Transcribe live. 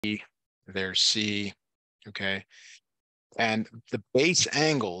there's C, okay? And the base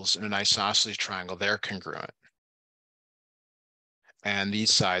angles in an isosceles triangle, they're congruent. And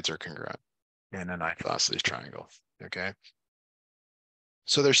these sides are congruent in an isosceles triangle, okay?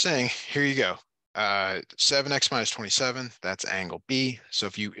 So they're saying, here you go. 7x minus 27, that's angle B. So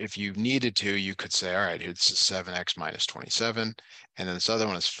if you needed to, you could say, all right, here, this is 7x minus 27. And then this other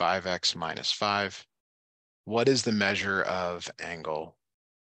one is 5x minus 5. What is the measure of angle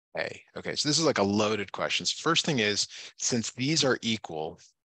A? Okay, so this is like a loaded question. So first thing is, since these are equal,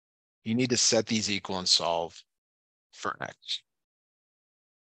 you need to set these equal and solve for x.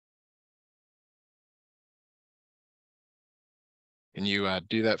 Can you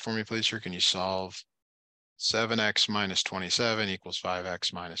do that for me, please, sir? Can you solve 7x minus 27 equals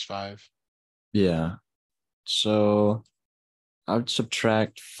 5x minus 5? Yeah. So I would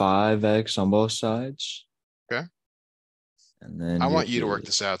subtract 5x on both sides. Okay. And then I you want you to work get,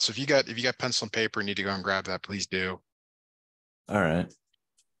 this out. So if you got pencil and paper and need to go and grab that, please do. all right.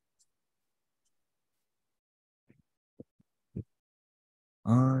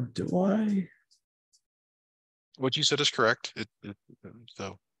 Do I? What you said is correct.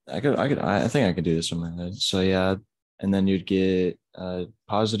 So I think I could do this in my head. So yeah, and then you'd get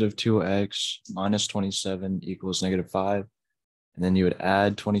positive 2x minus 27 equals negative 5. And then you would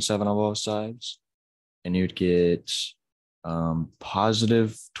add 27 on both sides. And you'd get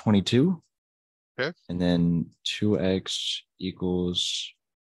positive 22. okay. And then 2x equals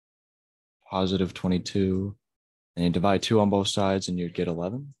positive 22. And you divide 2 on both sides and you'd get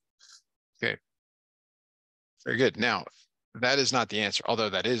 11. Okay. Very good. Now, that is not the answer, although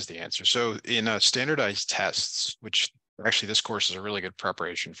that is the answer. So in standardized tests, which actually this course is a really good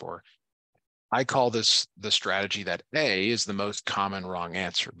preparation for, I call this the strategy that A is the most common wrong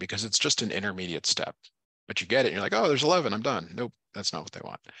answer because it's just an intermediate step. But you get it, and you're like, oh, there's 11, I'm done. Nope, that's not what they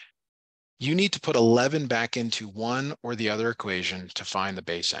want. You need to put 11 back into one or the other equation to find the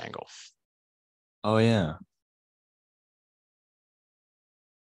base angle. Oh, yeah.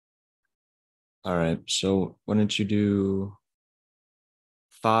 All right. So why don't you do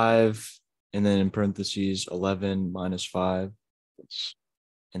 5 and then in parentheses 11 minus 5.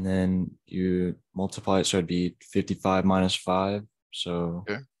 And then you multiply it. So it'd be 55 minus 5. So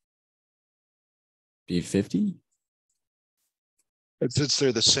Okay. be 50. Since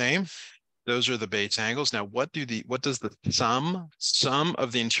they're the same, those are the base angles. Now, what does the sum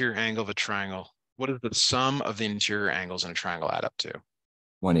of the interior angle of a triangle, what does the sum of the interior angles in a triangle add up to?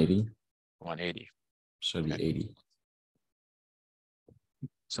 180. 180. So it'd Okay. be 80.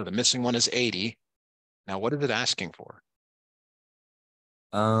 So the missing one is 80. Now, what is it asking for?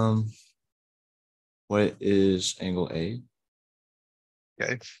 What is angle A?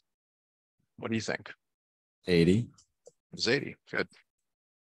 Okay. What do you think? 80. It's 80. Good.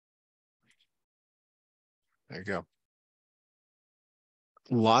 There you go.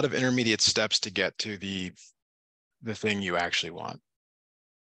 A lot of intermediate steps to get to the thing you actually want.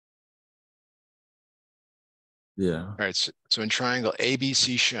 Yeah. All right. So in triangle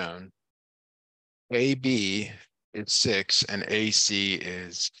ABC shown, AB is 6 and AC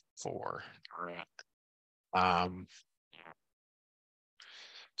is 4.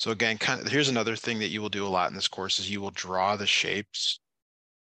 So again, here's another thing that you will do a lot in this course is you will draw the shapes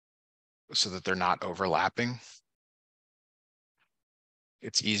so that they're not overlapping.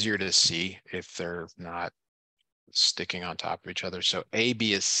 It's easier to see if they're not sticking on top of each other. So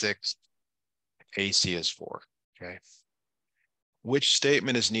AB is 6, AC is 4, okay? Which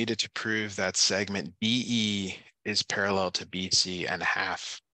statement is needed to prove that segment BE is parallel to BC and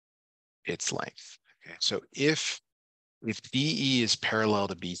half its length? Okay, so if DE is parallel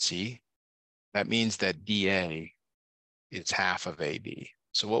to BC, that means that DA is half of AB.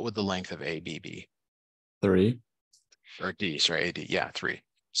 So what would the length of AB be? 3. Or D, sorry, AD, yeah, 3.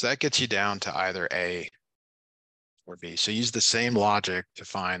 So that gets you down to either A or B. So use the same logic to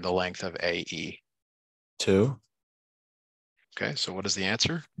find the length of AE. 2. Okay, so what is the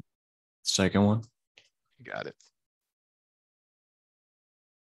answer? Second one. You got it.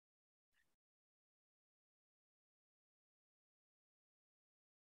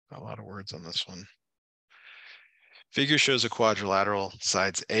 A lot of words on this one. Figure shows a quadrilateral.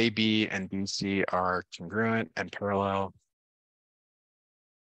 Sides AB and BC are congruent and parallel.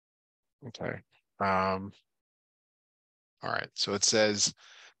 Okay. All right, so it says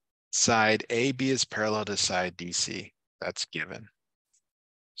side AB is parallel to side DC. That's given.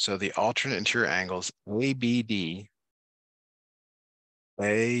 So the alternate interior angles ABD,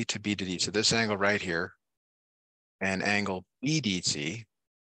 A to B to D. So this angle right here, and angle BDC,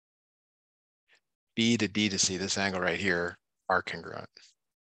 B to D to C, this angle right here, are congruent.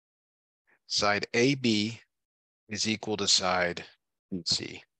 side AB is equal to side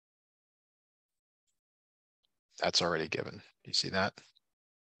BC. That's already given. Do you see that?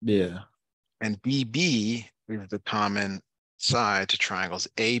 Yeah. And BB is the common side to triangles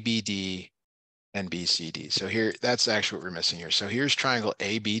ABD and BCD. So here, that's actually what we're missing here. So here's triangle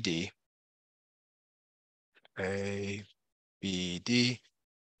ABD, ABD,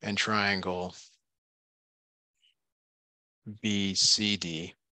 and triangle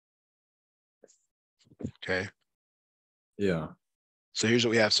BCD. Okay. Yeah. So here's what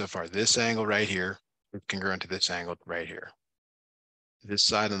we have so far. This angle right here is congruent to this angle right here. This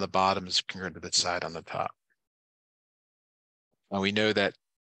side on the bottom is congruent to this side on the top. Now we know that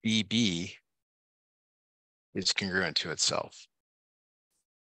BB is congruent to itself.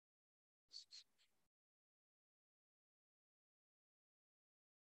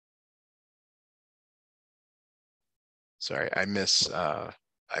 Sorry, I mislabeled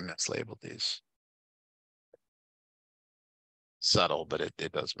these. Subtle, but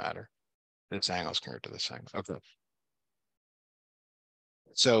it does matter. This angle is congruent to this angle. Okay.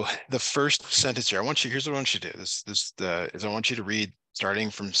 So the first sentence here, here's what I want you to do. I want you to read starting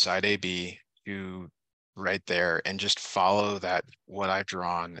from side AB to right there and just follow that. What I've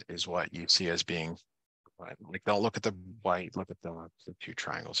drawn is what you see as being right. Like, don't look at the white, look at the two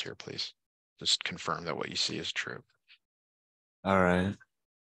triangles here, please. Just confirm that what you see is true. All right.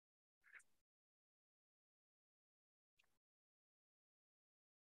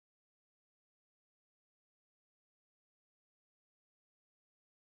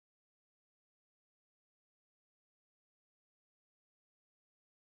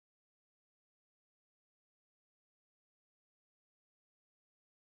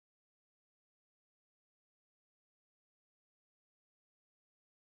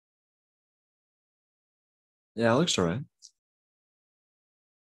 Yeah, it looks all right.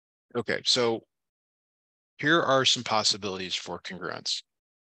 Okay, so here are some possibilities for congruence.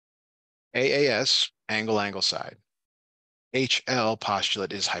 AAS, angle side. HL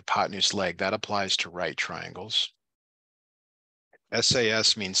postulate is hypotenuse leg. That applies to right triangles.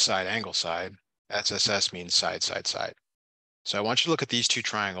 SAS means side angle side. SSS means side side side. So I want you to look at these two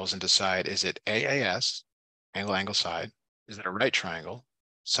triangles and decide, is it AAS, angle side? Is it a right triangle,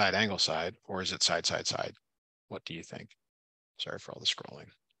 side angle side, or is it side side side? What do you think? Sorry for all the scrolling.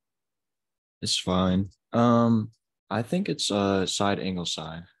 It's fine. I think it's side angle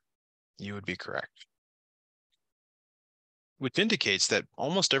side. You would be correct. Which indicates that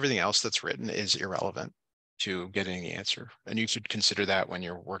almost everything else that's written is irrelevant to getting the answer. And you should consider that when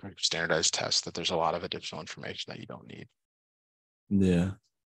you're working with standardized tests, that there's a lot of additional information that you don't need. Yeah.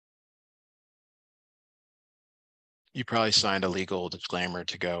 You probably signed a legal disclaimer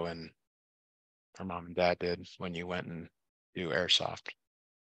to go, and our mom and dad did when you went and do airsoft.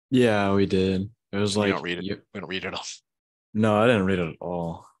 Yeah, we did. It was We like don't read it. We don't read it all. no, I didn't read it at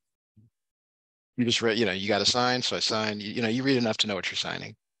all. You just read, you got to sign. So I signed, you read enough to know what you're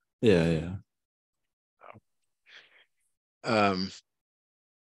signing. Yeah, yeah. Um,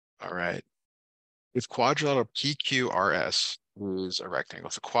 all right. If quadrilateral PQRS is a rectangle,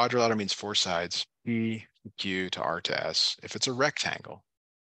 if a quadrilateral means four sides, P, Q to R to S. If it's a rectangle,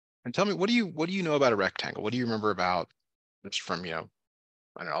 and tell me, what do you know about a rectangle? What do you remember about this from, I don't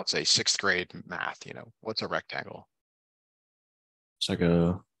know, I'll say sixth grade math, what's a rectangle? It's like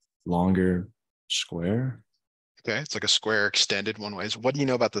a longer square. Okay, it's like a square extended one way. So what do you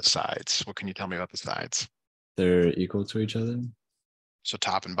know about the sides? What can you tell me about the sides? They're equal to each other. So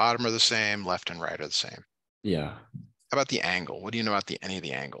top and bottom are the same, left and right are the same. Yeah. How about the angle? What do you know about any of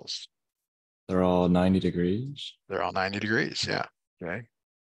the angles? They're all 90 degrees. They're all 90 degrees. Yeah. Okay.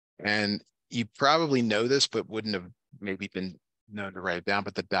 And you probably know this, but wouldn't have maybe been known to write it down,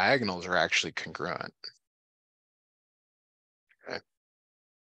 but the diagonals are actually congruent. Okay.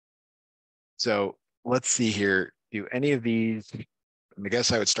 So let's see here. Do any of these, I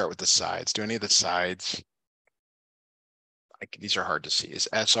guess I would start with the sides. Do any of the sides, like these are hard to see. Is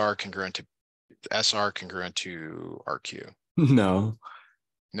SR congruent to RQ? No.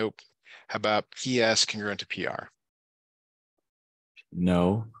 Nope. How about PS congruent to PR?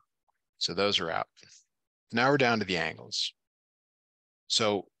 No. So those are out. Now we're down to the angles.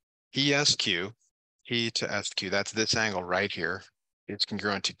 So PSQ, P to SQ, that's this angle right here. It's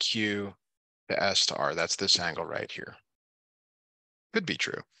congruent to Q to S to R. That's this angle right here. Could be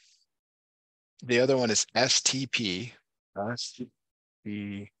true. The other one is STP.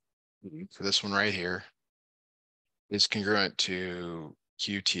 STP. So this one right here is congruent to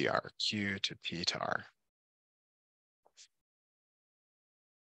QTR, Q to P to R.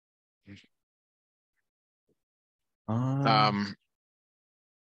 Um, Um,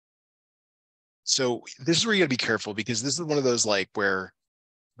 So this is where you got to be careful because this is one of those like where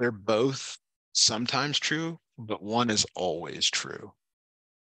they're both sometimes true, but one is always true.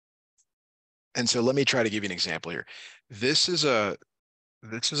 And so let me try to give you an example here. This is a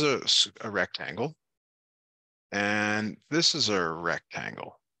a rectangle, and this is a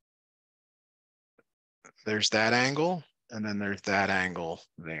rectangle. There's that angle, and then there's that angle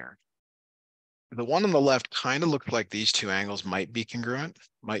there. The one on the left kind of looks like these two angles might be congruent,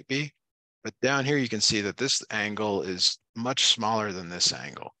 might be. But down here, you can see that this angle is much smaller than this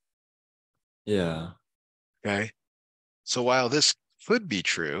angle. Yeah. Okay. So while this could be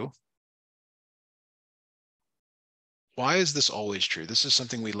true, why is this always true? This is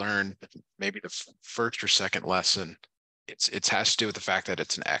something we learned maybe the first or second lesson. It has to do with the fact that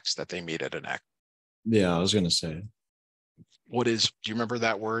it's an X, that they meet at an X. Yeah, I was gonna say. What is, do you remember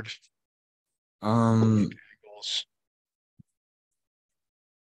that word? Um, Angles.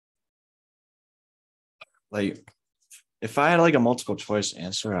 like if I had like a multiple choice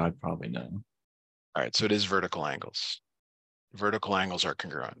answer, I'd probably know. All right, so it is vertical angles. Vertical angles are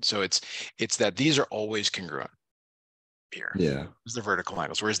congruent. So it's that these are always congruent here. Yeah. These are vertical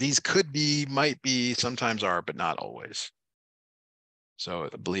angles, whereas these could be, might be, sometimes are, but not always. So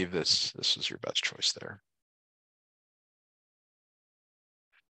I believe this is your best choice there.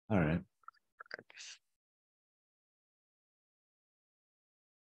 All right.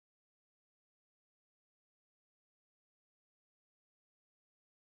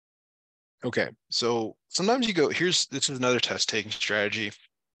 Okay, so sometimes you go, this is another test taking strategy.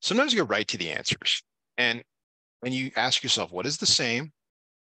 Sometimes you go right to the answers. And when you ask yourself, what is the same?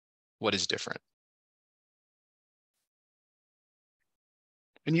 What is different?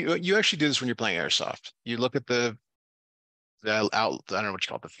 And you actually do this when you're playing airsoft. You look at the out, I don't know what you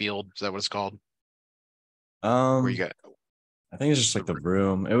call it, the field. Is that what it's called? Where you Um, got I think it's just the like the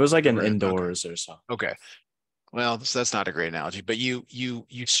room. It was like the an room. Okay. indoors or something. Okay. Well, that's not a great analogy, but you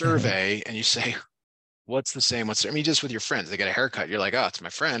survey and you say, what's the same? I mean, just with your friends, they get a haircut. You're like, oh, it's my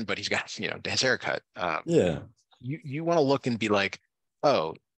friend, but he's got, his haircut. Yeah. You want to look and be like,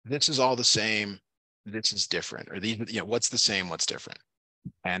 oh, this is all the same. This is different. Or these, what's the same? What's different?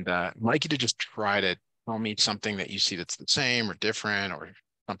 And I'd like you to just try to tell me something that you see that's the same or different or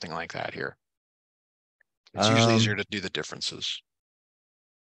something like that here. It's usually easier Um, to do the differences.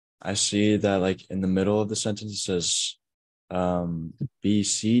 I see that like in the middle of the sentence it says um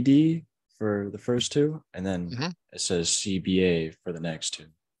BCD for the first two, and then Mhm. it says CBA for the next two.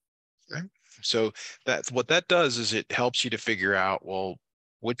 Okay. So that's what that does is it helps you to figure out, well,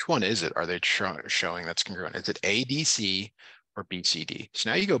 which one is it? Are they showing that's congruent? Is it ADC or BCD?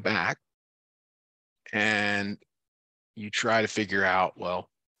 So now you go back and you try to figure out, well,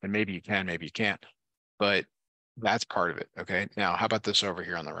 and maybe you can, maybe you can't, but that's part of it. Okay. Now, how about this over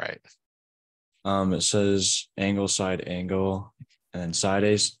here on the right? It says angle, and then side,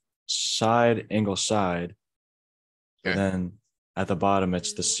 angle, side. But Okay. then at the bottom,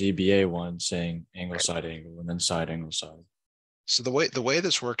 it's the CBA one saying Right. angle, and then side, angle, side. So the way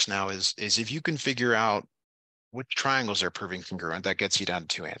this works now is if you can figure out which triangles are proving congruent, that gets you down to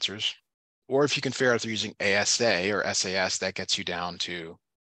two answers. Or if you can figure out if they're using ASA or SAS, that gets you down to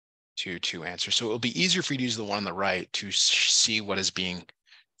two answers. So it'll be easier for you to use the one on the right to see what is being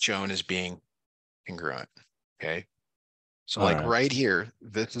shown as being congruent. Okay. So All like right. right here,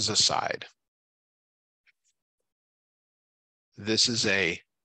 this is a side. This is a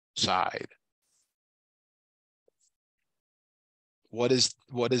side. What is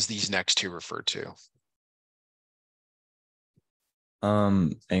these next two referred to?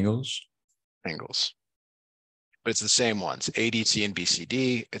 Angles. Angles. But it's the same ones, ADC and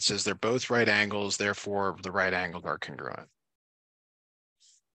BCD. It says they're both right angles, therefore the right angles are congruent.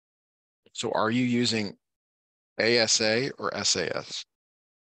 So are you using ASA or SAS?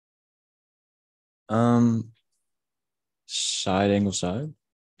 Um, Side, angle, side.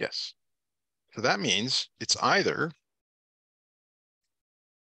 Yes. So that means it's either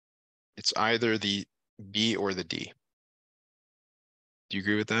the B or the D. Do you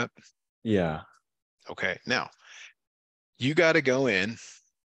agree with that? Yeah. Okay. Now you got to go in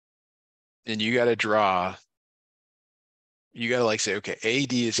and you got to draw. You got to like say, okay,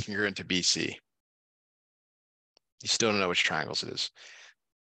 AD is congruent to BC. You still don't know which triangles it is.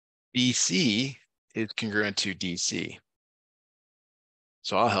 BC is congruent to DC.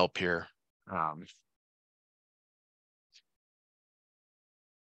 So I'll help here. Um,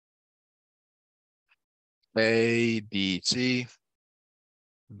 ADC,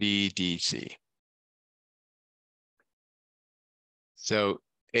 BDC. So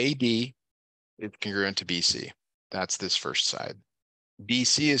AD is congruent to BC. That's this first side.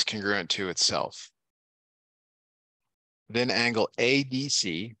 BC is congruent to itself. Then angle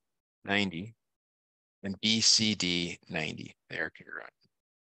ADC, 90, and BCD, 90. They are congruent.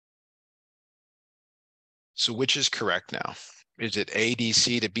 So which is correct now? Is it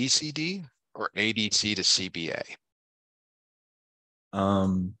ADC to BCD or ADC to CBA?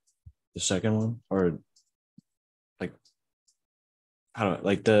 The second one, or like how do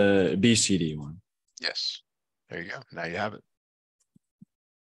like the BCD one? Yes. There you go. Now you have it.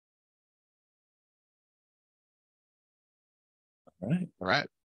 All right. All right.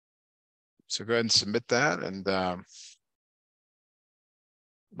 So go ahead and submit that, and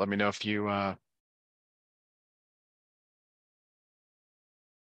let me know if you have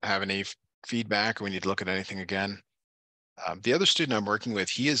any feedback or we need to look at anything again. The other student I'm working with,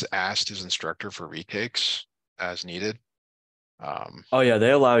 he has asked his instructor for retakes as needed. Oh yeah,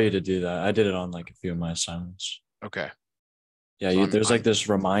 they allow you to do that. I did it on like a few of my assignments. Okay. Yeah, So there's like this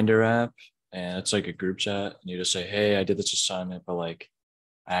reminder app, and it's like a group chat, and you just say, "Hey, I did this assignment, but like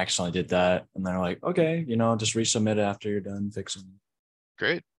I accidentally did that," and they're like, "Okay, just resubmit it after you're done fixing it."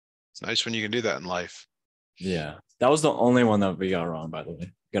 great. It's nice when you can do that in life. Yeah, that was the only one that we got wrong, by the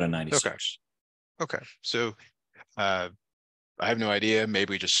way. We got a Okay. 96. Okay. So I have no idea.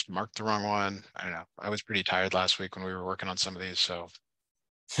 Maybe we just marked the wrong one. I don't know. I was pretty tired last week when we were working on some of these, so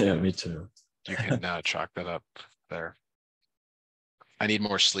Yeah, me too. you can chalk that up there. I need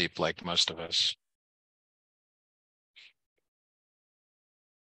more sleep, like most of us.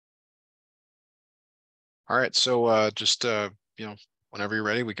 All right. So just whenever you're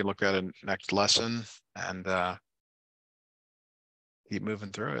ready, we can look at a next lesson and keep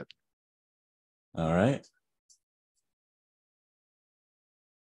moving through it. All right.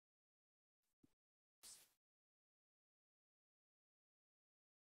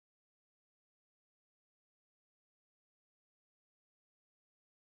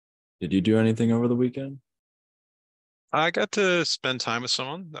 Did you do anything over the weekend? I got to spend time with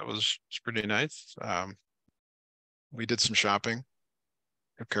someone. That was pretty nice. We did some shopping,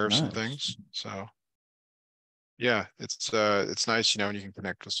 took care of some Nice. things. So yeah, it's nice, when you can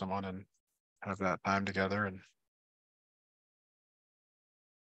connect with someone and have that time together. And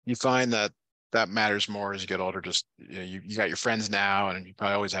you find that that matters more as you get older. Just you got your friends now, and you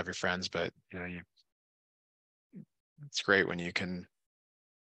probably always have your friends, but it's great when you can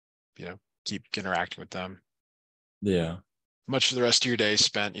keep interacting with them. Yeah. Much of the rest of your day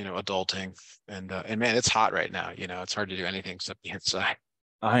spent adulting, and man, it's hot right now. It's hard to do anything except be inside.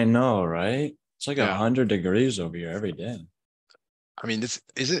 I know, right? It's like Yeah. 100 degrees over here every day. I mean, this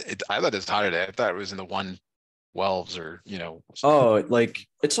isn't it. I thought it's hot today. I thought it was in the 112s or. Oh, like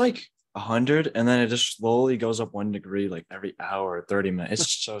it's like 100, and then it just slowly goes up 1 degree like every hour, 30 minutes.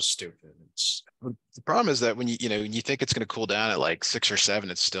 It's so stupid. It's The problem is that when when you think it's going to cool down at like 6 or 7,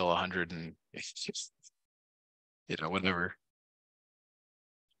 it's still 100 and it's just, whatever.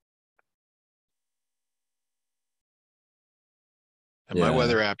 And my yeah.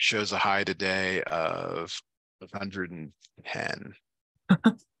 weather app shows a high today of 110.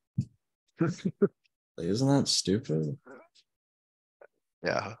 Like, isn't that stupid?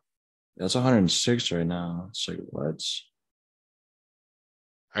 Yeah. That's 106 right now. It's like what?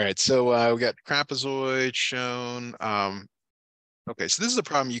 All right. So we got trapezoid shown. Okay. So this is a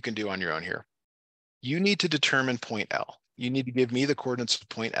problem you can do on your own here. You need to determine point L. You need to give me the coordinates of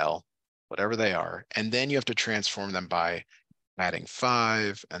point L, whatever they are, and then you have to transform them by adding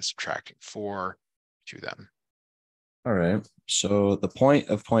 5 and subtracting 4 to them. All right. So the point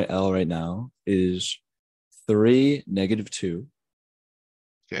of point L right now is 3, -2.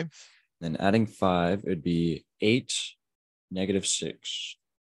 Okay. Then adding 5, it would be 8, -6.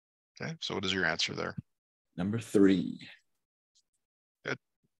 Okay. So what is your answer there? Number 3. Good.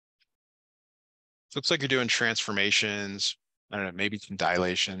 Looks like you're doing transformations. I don't know, maybe some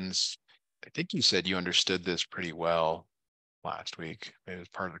dilations. I think you said you understood this pretty well last week. Maybe it was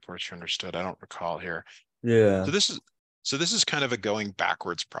part of the course you understood. I don't recall here. Yeah. So this is kind of a going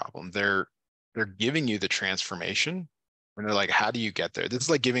backwards problem. They're giving you the transformation and they're like, how do you get there? This is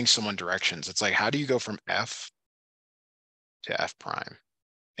like giving someone directions. It's like, how do you go from F to F prime?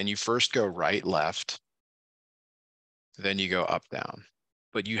 And you first go right, left, then you go up, down.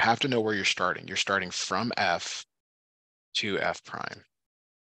 But you have to know where you're starting. You're starting from F to F prime.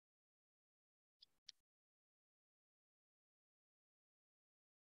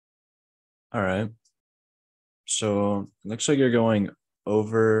 All right. So it looks like you're going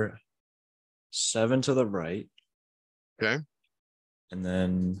over 7 to the right, Okay. and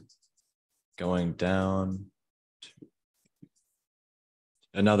then going down to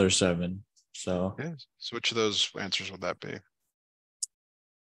another 7. So Okay. So which of those answers would that be?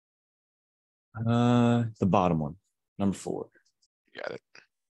 The bottom one, number 4. You got it.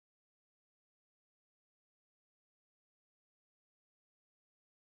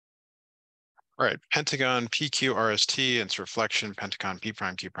 All right, pentagon PQRST and its reflection, pentagon P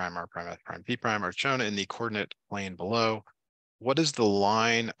prime, Q prime, R prime, S prime, P prime are shown in the coordinate plane below. What is the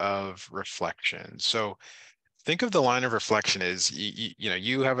line of reflection? So think of the line of reflection as you know,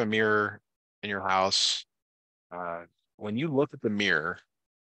 you have a mirror in your house. When you look at the mirror,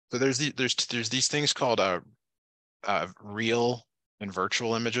 so there's these things called real and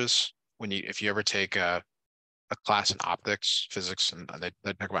virtual images. If you ever take a class in optics, physics, and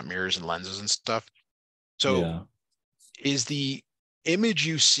they talk about mirrors and lenses and stuff. So Yeah. is the image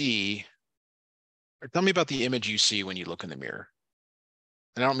you see, or tell me about the image you see when you look in the mirror.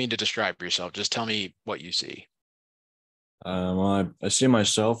 And I don't mean to describe yourself, just tell me what you see. I see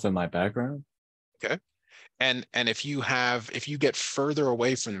myself in my background, Okay. And if you get further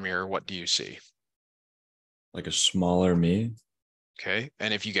away from the mirror, what do you see? like a smaller me, Okay.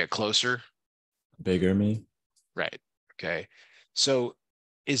 And if you get closer, bigger me. right. Okay. So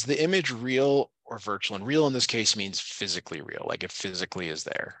is the image real or virtual? And real in this case means physically real, like it physically is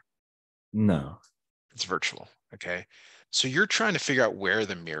there. No. It's virtual. Okay. So you're trying to figure out where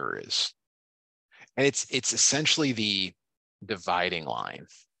the mirror is. And it's essentially the dividing line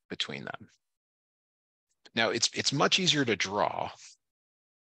between them. Now it's much easier to draw.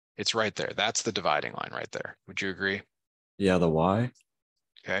 It's right there. That's the dividing line right there. Would you agree? Yeah, the Y.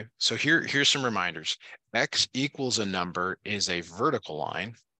 Okay. So here's some reminders. X equals a number is a vertical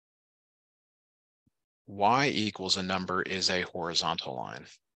line. Y equals a number is a horizontal line.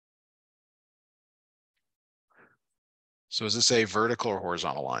 So is this a vertical or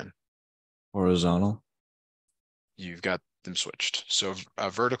horizontal line? Horizontal. You've got them switched. So a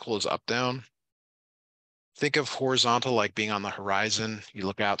vertical is up, down. Think of horizontal like being on the horizon. You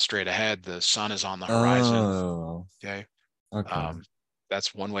look out straight ahead, the sun is on the horizon. Oh, Okay. okay.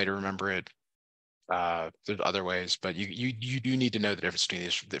 That's one way to remember it. There's other ways, but you do need to know the difference between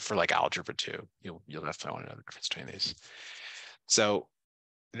these for like algebra 2. You'll definitely want to know the difference between these. So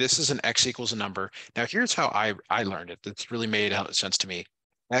this is an X equals a number. Now here's how I learned it. That's really made sense to me.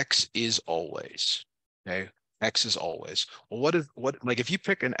 X is always, okay? X is always. Well, what like if you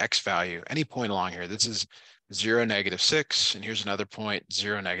pick an X value, any point along here, this is 0, -6, and here's another point,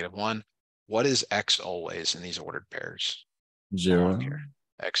 0, -1. What is X always in these ordered pairs along 0. here?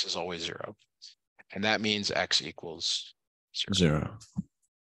 X is always 0. And that means X equals 0. 0.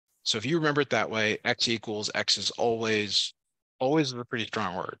 So if you remember it that way, X equals X is always, always is a pretty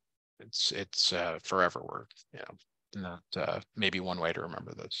strong word. It's a forever word, you know, not maybe one way to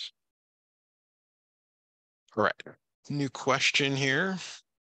remember this. All right, new question here.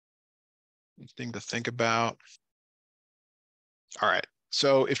 Thing to think about. All right,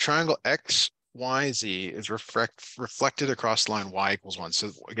 so if triangle XYZ is reflected across the line Y equals 1.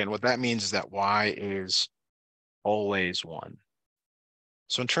 So again, what that means is that Y is always 1.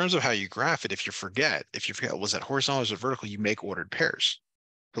 So in terms of how you graph it, if you forget, was that horizontal or is it vertical, you make ordered pairs.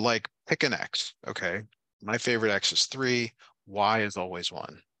 So like pick an X. Okay. My favorite X is 3. Y is always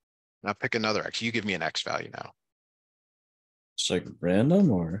 1. Now pick another X. You give me an X value now. It's like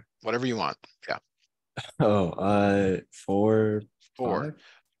random or Whatever you want. Yeah. oh, 4, 4. 5.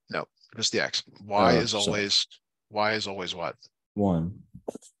 No, just the X. Oh, sorry. Y is always what? 1.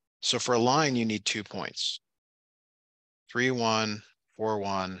 So for a line, you need 2 points. 3, 1, 4,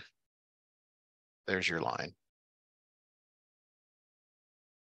 1. There's your line.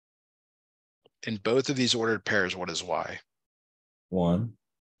 In both of these ordered pairs, what is Y? 1.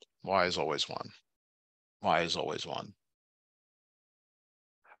 Y is always 1. Y is always 1.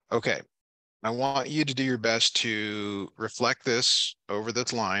 Okay. I want you to do your best to reflect this over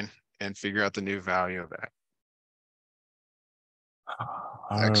this line and figure out the new value of X.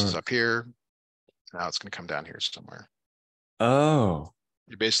 X is up here. Now it's going to come down here somewhere. Oh,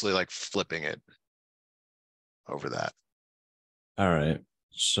 You're basically like flipping it over that. all right.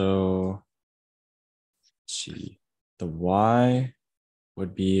 So let's see. The Y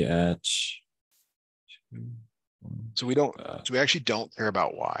would be at So we don't, uh, so we actually don't care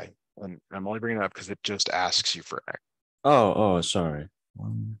about Y. And I'm only bringing it up because it just asks you for X. oh, sorry.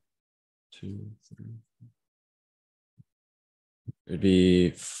 1, 2, 3. It'd be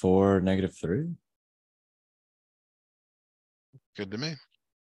 4, -3. Good to me.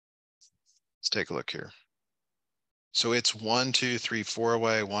 Let's take a look here. So it's 1, 2, 3, 4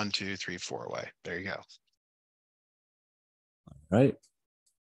 away, 1, 2, 3, 4 away. There you go. Right.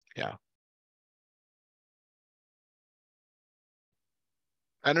 Yeah.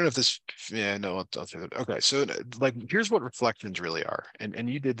 I don't know if this, yeah, no, I'll do it. Okay, so like, here's what reflections really are. And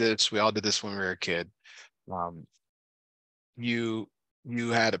you did this, we all did this when we were a kid. Um, you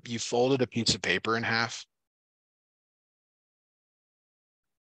you folded a piece of paper in half,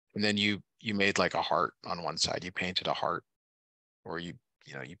 and then you made like a heart on one side. You painted a heart, or you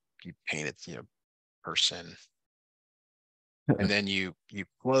painted, person, and then you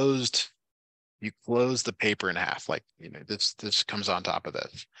close the paper in half, like, this comes on top of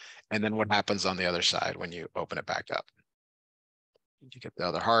this. And then what happens on the other side when you open it back up? You get the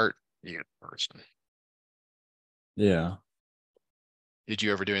other heart, you get the person. Yeah. Did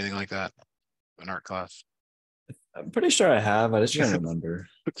you ever do anything like that in art class? I'm pretty sure I have. I just can't remember.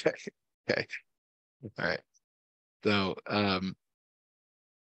 Okay. Okay. All right. So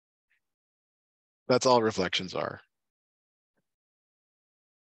that's all reflections are.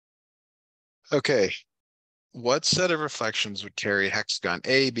 Okay. What set of reflections would carry hexagon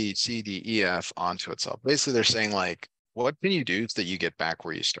A, B, C, D, E, F onto itself? Basically, they're saying, like, what can you do so that you get back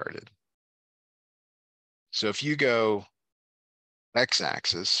where you started? So if you go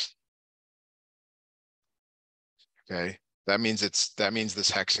x-axis, okay, that means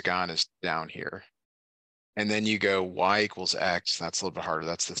this hexagon is down here. And then you go y equals x, that's a little bit harder.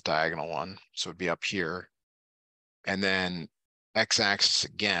 That's this diagonal one. So it'd be up here. And then x-axis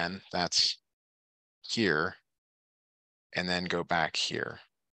again, that's here. And then go back here.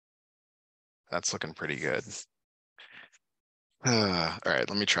 That's looking pretty good. All right,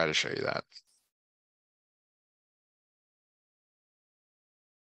 let me try to show you that.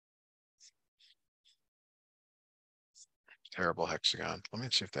 Terrible hexagon. Let me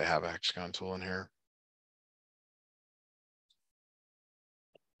see if they have a hexagon tool in here.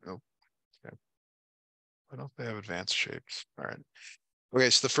 Nope. Okay. Why don't they have advanced shapes? All right. Okay,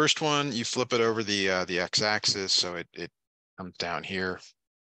 so the first one, you flip it over the x-axis, so it comes down here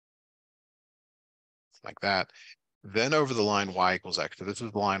like that. Then over the line y equals x. So this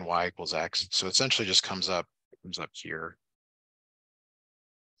is the line y equals x. So essentially just comes up here.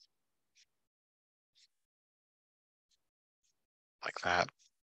 Like that.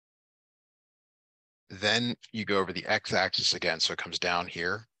 Then you go over the x-axis again, so it comes down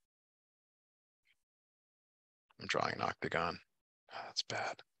here. I'm drawing an octagon. Oh, that's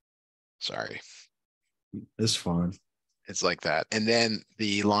bad. Sorry. It's fun. It's like that. And then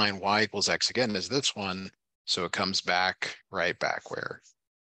the line y equals x again is this one. So it comes back right back where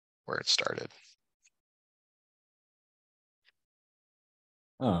it started.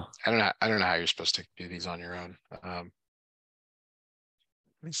 Oh, I don't know how you're supposed to do these on your own. Let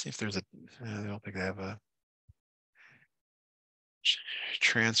me see if there's I don't think they have a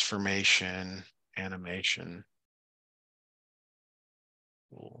transformation animation.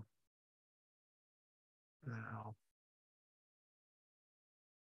 Cool. No.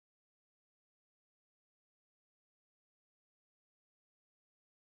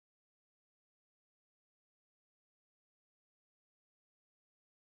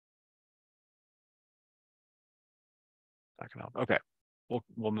 Not gonna help. Okay.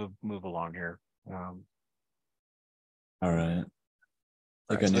 We'll move along here. all right.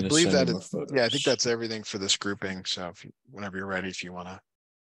 All Think right. I So I need to believe send you that more yeah, I think photos. that's everything for this grouping. So whenever you're ready, if you want to.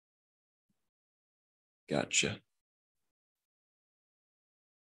 Gotcha.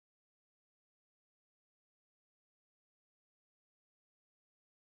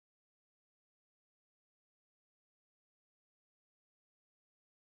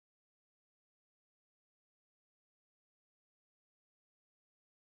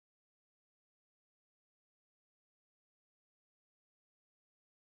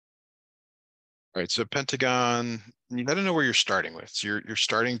 All right. So pentagon, you got to know where you're starting with. So you're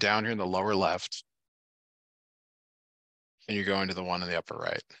starting down here in the lower left, and you're going to the one in the upper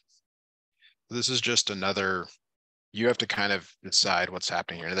right. This is just another, you have to kind of decide what's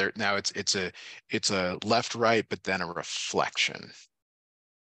happening here. There now it's a left right, but then a reflection.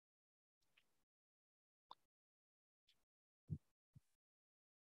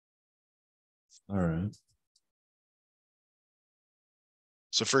 All right.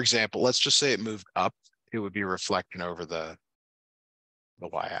 So for example, let's just say it moved up, it would be a reflection over the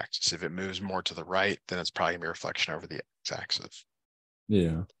y-axis. If it moves more to the right, then it's probably gonna be a reflection over the x-axis.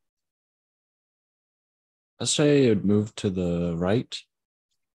 Yeah. Let's say it moved to the right.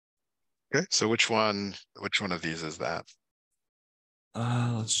 Okay. So which one of these is that?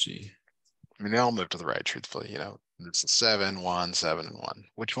 Let's see. I mean, they all move to the right, truthfully, It's a 7, 1, 7, and 1.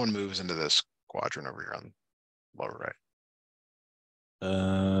 Which one moves into this quadrant over here on the lower right?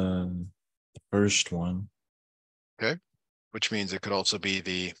 The first one. Okay. Which means it could also be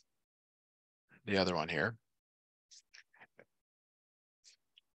the other one here.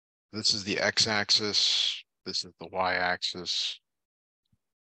 This is the x-axis. This is the y-axis.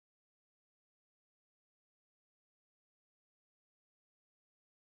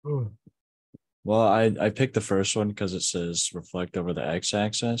 Well, I picked the first one because it says reflect over the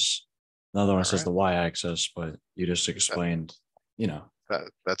x-axis. The other one All says right, the y-axis, but you just that, explained, you know.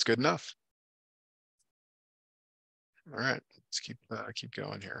 that's good enough. All right, let's keep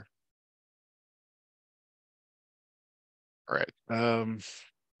going here. All right.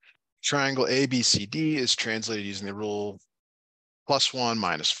 Triangle ABCD is translated using the rule +1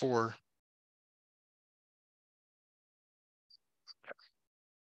 -4.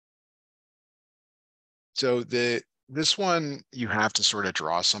 So this one you have to sort of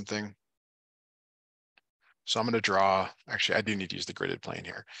draw something. So I'm going to draw, actually, I do need to use the gridded plane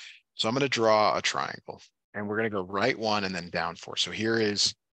here. So I'm going to draw a triangle and we're going to go right 1 and then down 4. So here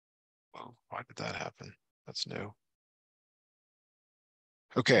is, well, why did that happen? That's new.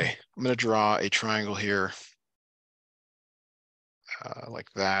 Okay, I'm going to draw a triangle here like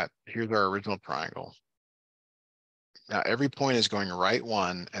that. Here's our original triangle. Now every point is going right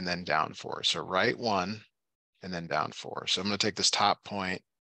 1 and then down 4. So right 1 and then down 4. So I'm going to take this top point,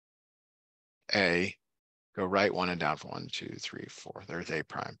 A, go right 1 and down for 1, 2, 3, 4. There's A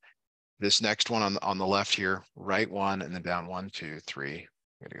prime. This next one on the left here, right 1 and then down 1, 2, 3. I'm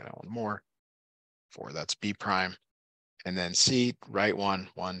going to go down one more, 4. That's B prime. And then C, right 1,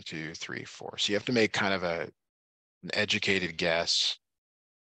 1, 2, 3, 4. So you have to make kind of an educated guess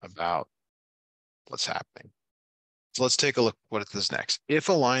about what's happening. So let's take a look what it is next. If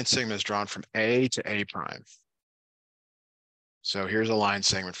a line segment is drawn from A to A prime. So here's a line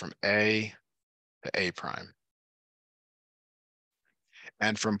segment from A to A prime.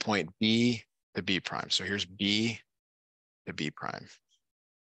 And from point B to B prime. So here's B to B prime.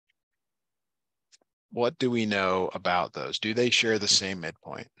 What do we know about those? Do they share the same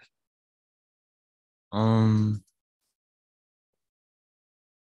midpoint? Um,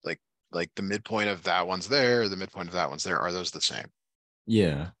 Like the midpoint of that one's there, the midpoint of that one's there. Are those the same?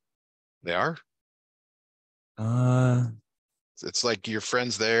 yeah. They are? Uh, It's like your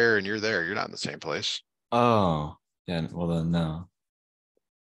friend's there and you're there. You're not in the same place. oh, yeah. Well then, no,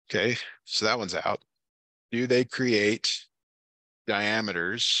 Okay, so that one's out. Do they create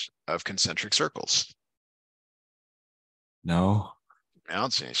diameters of concentric circles? no. I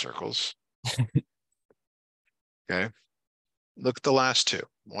don't see any circles. Okay, look at the last two.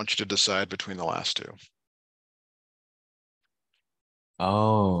 I want you to decide between the last two.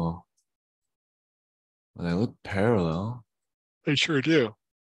 Oh, well, they look parallel. They sure do.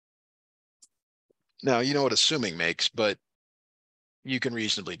 Now, you know what assuming makes, but you can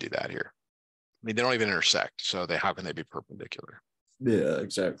reasonably do that here. I mean, they don't even intersect, so how can they be perpendicular? Yeah,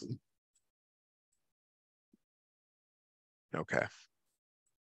 exactly. Okay.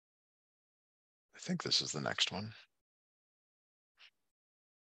 I think this is the next one.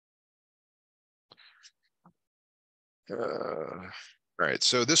 All right,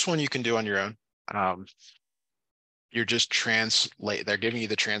 so this one you can do on your own. You're just they're giving you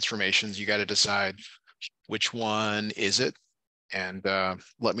the transformations. You got to decide which one is it, and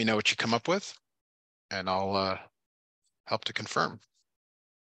let me know what you come up with, and I'll help to confirm.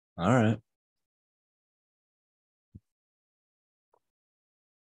 All right.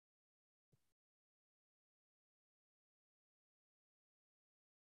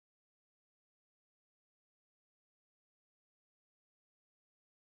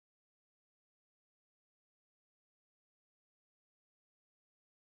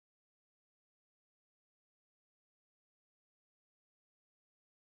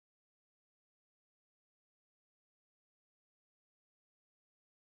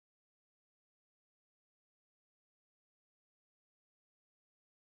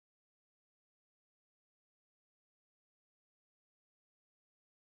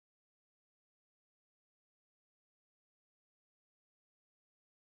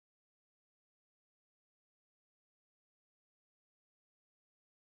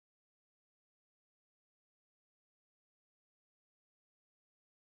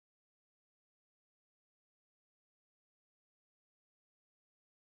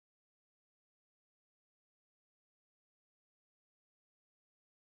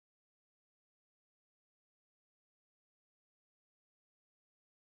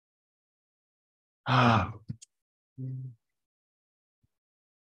 Ah.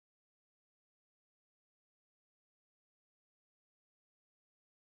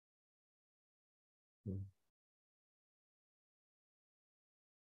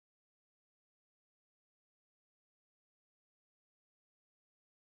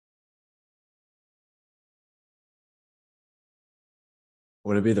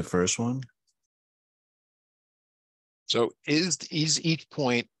 Would it be the first one? So is each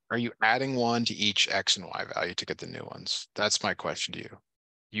point, are you adding one to each X and Y value to get the new ones? That's my question to you.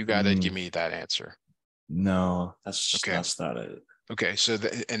 You got to give Mm, me that answer. no, Okay. that's not it. Okay. So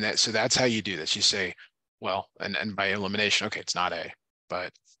so that's how you do this. You say, well, and by elimination, okay, it's not A,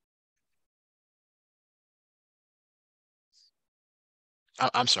 but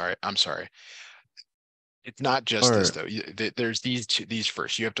I'm sorry. I'm sorry. It's not just this Or though. There's these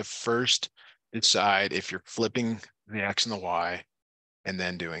first. You have to first decide if you're flipping the X and the Y and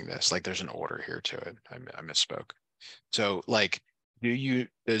then doing this. Like there's an order here to it. I misspoke. So like,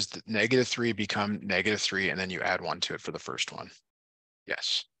 does the -3 become -3 and then you add one to it for the first one?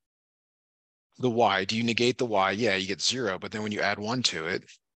 Yes. The Y, do you negate the Y? Yeah, you get 0, but then when you add one to it,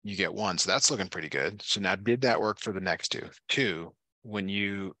 you get 1. So that's looking pretty good. So now did that work for the next two? 2, when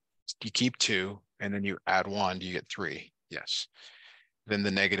you keep 2 and then you add 1, do you get 3? Yes. Then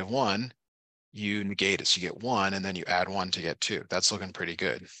the -1, you negate it. So you get 1 and then you add 1 to get 2. That's looking pretty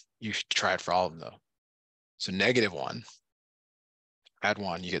good. You should try it for all of them though. So -1, add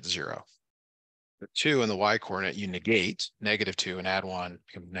 1, you get 0. The 2 in the Y coordinate, you negate -2 and add 1,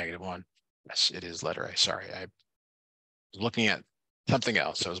 becomes -1. Yes, it is letter A. Sorry, I was looking at something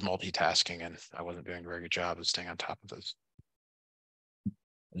else. I was multitasking and I wasn't doing a very good job of staying on top of this.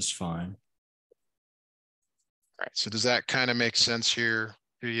 it's fine. All right. So does that kind of make sense here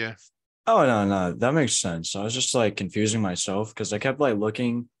to you? Oh no, no, that makes sense. I was just like confusing myself because I kept like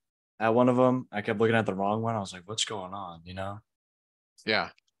looking at one of them. I kept looking at the wrong one. I was like, what's going on? You know?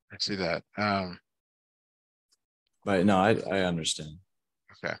 Yeah, I see that. But no, I understand.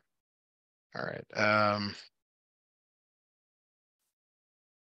 Okay. All right.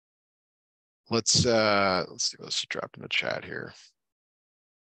 Let's see. Let's drop in the chat here.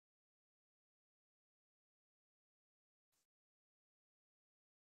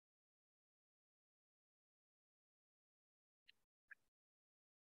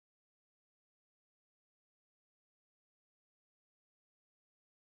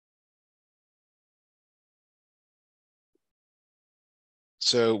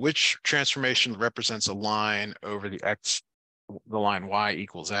 So which transformation represents a line over the line Y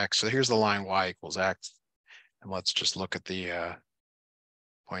equals X? So here's the line Y equals X. And let's just look at the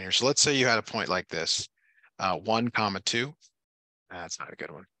point here. So let's say you had a point like this, 1, 2. That's not a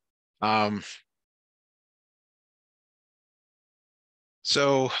good one. Um,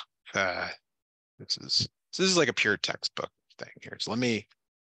 so uh, this is like a pure textbook thing here. So let me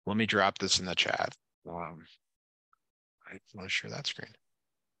drop this in the chat. I want to share that screen.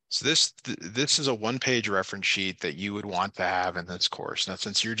 So this is a 1-page reference sheet that you would want to have in this course. Now,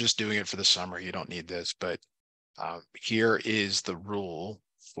 since you're just doing it for the summer, you don't need this, but here is the rule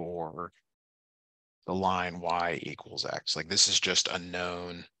for the line Y equals X. Like this is just a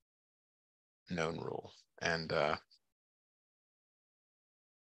known rule. And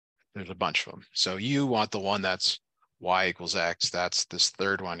there's a bunch of them. So you want the one that's Y equals X. That's this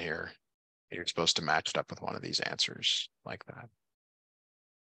third one here. You're supposed to match it up with one of these answers like that.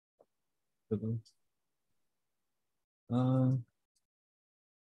 Uh,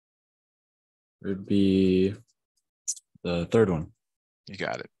 it would be the third one. You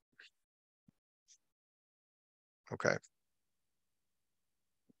got it. Okay.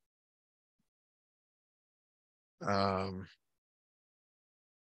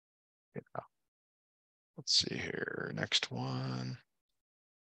 Yeah. Let's see here. Next one.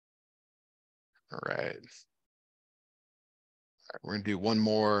 All right. We're gonna do one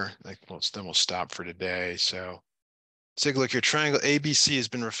more. Like, well, then we'll stop for today. So let's take a look here. Triangle ABC has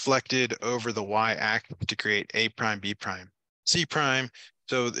been reflected over the y-axis to create A prime, B prime, C prime.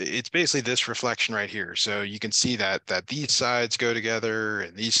 So it's basically this reflection right here. So you can see that these sides go together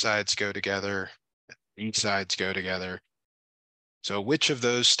and these sides go together, these sides go together. So which of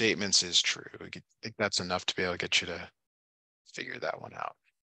those statements is true? I think that's enough to be able to get you to figure that one out.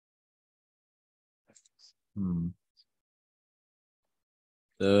 Hmm.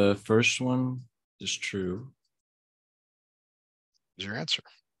 The first one is true. Is your answer?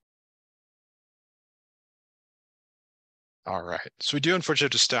 All right. So we do unfortunately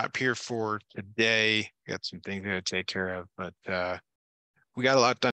have to stop here for today. Got some things we got to take care of, but we got a lot done.